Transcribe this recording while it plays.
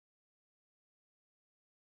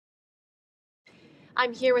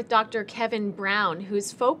I'm here with Dr. Kevin Brown,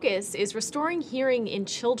 whose focus is restoring hearing in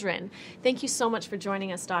children. Thank you so much for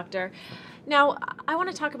joining us, Doctor. Now, I want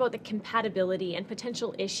to talk about the compatibility and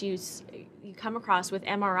potential issues you come across with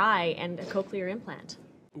MRI and a cochlear implant.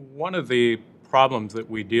 One of the problems that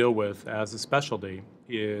we deal with as a specialty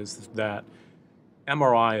is that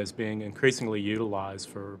MRI is being increasingly utilized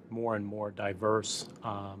for more and more diverse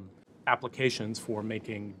applications for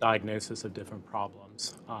making diagnosis of different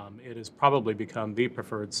problems. It has probably become the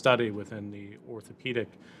preferred study within the orthopedic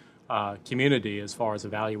community as far as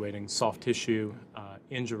evaluating soft tissue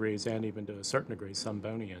injuries and even to a certain degree some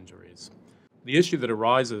bony injuries. The issue that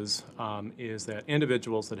arises is that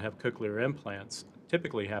individuals that have cochlear implants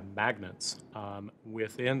typically have magnets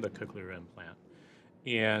within the cochlear implant.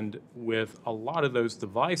 And with a lot of those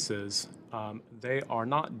devices, they are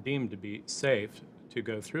not deemed to be safe to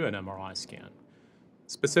go through an MRI scan.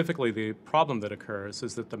 Specifically, the problem that occurs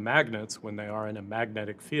is that the magnets, when they are in a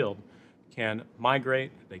magnetic field, can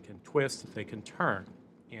migrate, they can twist, they can turn.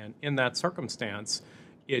 And in that circumstance,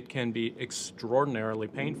 it can be extraordinarily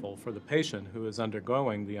painful for the patient who is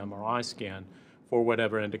undergoing the MRI scan for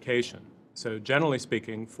whatever indication. So generally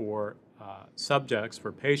speaking, for subjects,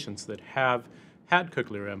 for patients that have had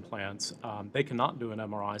cochlear implants, they cannot do an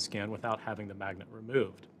MRI scan without having the magnet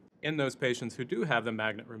removed. In those patients who do have the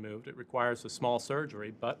magnet removed, it requires a small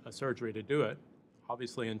surgery, but a surgery to do it.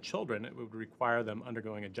 Obviously in children, it would require them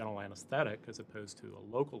undergoing a general anesthetic as opposed to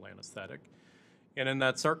a local anesthetic. And in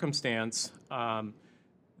that circumstance,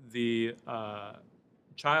 the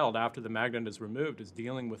child, after the magnet is removed, is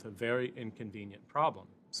dealing with a very inconvenient problem.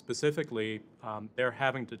 Specifically, they're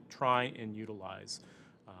having to try and utilize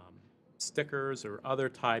stickers or other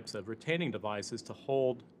types of retaining devices to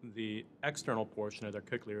hold the external portion of their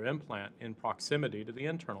cochlear implant in proximity to the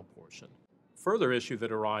internal portion. Further issue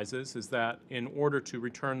that arises is that in order to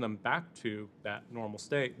return them back to that normal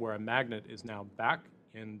state where a magnet is now back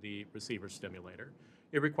in the receiver stimulator,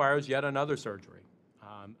 it requires yet another surgery,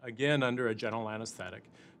 again under a general anesthetic,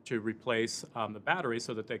 to replace the battery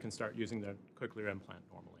so that they can start using their cochlear implant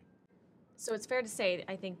normally. So it's fair to say,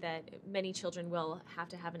 I think, that many children will have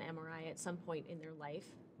to have an MRI at some point in their life.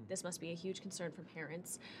 This must be a huge concern for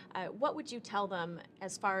parents. What would you tell them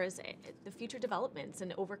as far as the future developments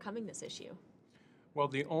and overcoming this issue? Well,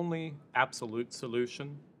 the only absolute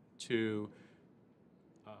solution to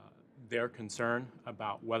their concern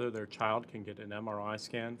about whether their child can get an MRI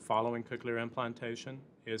scan following cochlear implantation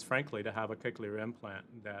is, frankly, to have a cochlear implant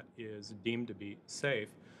that is deemed to be safe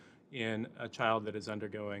in a child that is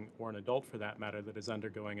undergoing, or an adult for that matter, that is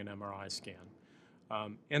undergoing an MRI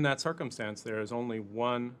scan. In that circumstance, there is only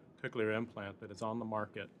one cochlear implant that is on the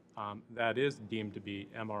market that is deemed to be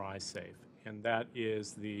MRI safe, and that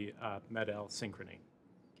is the MED-EL SYNCHRONY.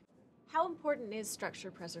 How important is structure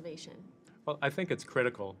preservation? Well, I think it's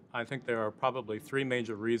critical. I think there are probably three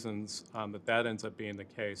major reasons that ends up being the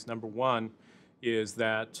case. Number one is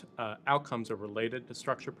that outcomes are related to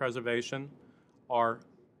structure preservation. Our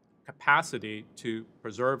capacity to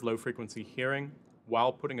preserve low-frequency hearing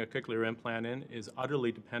while putting a cochlear implant in is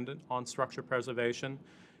utterly dependent on structure preservation.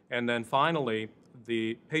 And then finally,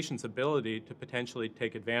 the patient's ability to potentially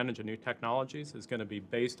take advantage of new technologies is going to be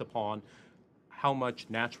based upon how much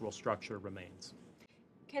natural structure remains.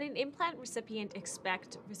 Can an implant recipient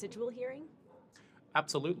expect residual hearing?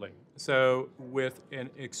 Absolutely. So with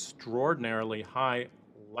an extraordinarily high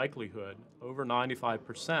likelihood, over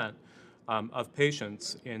 95%, of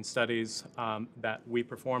patients in studies that we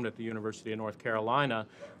performed at the University of North Carolina,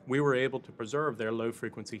 we were able to preserve their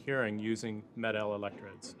low-frequency hearing using MED-EL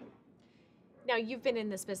electrodes. Now, you've been in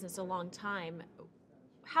this business a long time.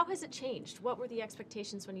 How has it changed? What were the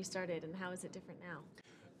expectations when you started, and how is it different now?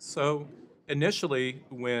 So initially,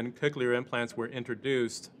 when cochlear implants were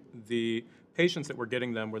introduced, the patients that were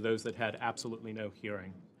getting them were those that had absolutely no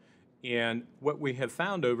hearing. And what we have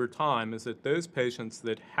found over time is that those patients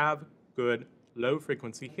that have good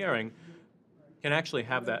low-frequency hearing can actually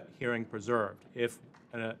have that hearing preserved if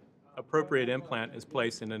an appropriate implant is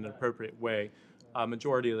placed in an appropriate way a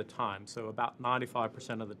majority of the time, so about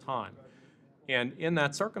 95% of the time. And in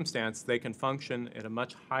that circumstance, they can function at a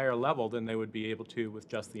much higher level than they would be able to with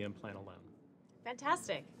just the implant alone.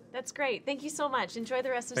 Fantastic. That's great. Thank you so much. Enjoy the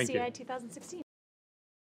rest of Thank you. CI 2016.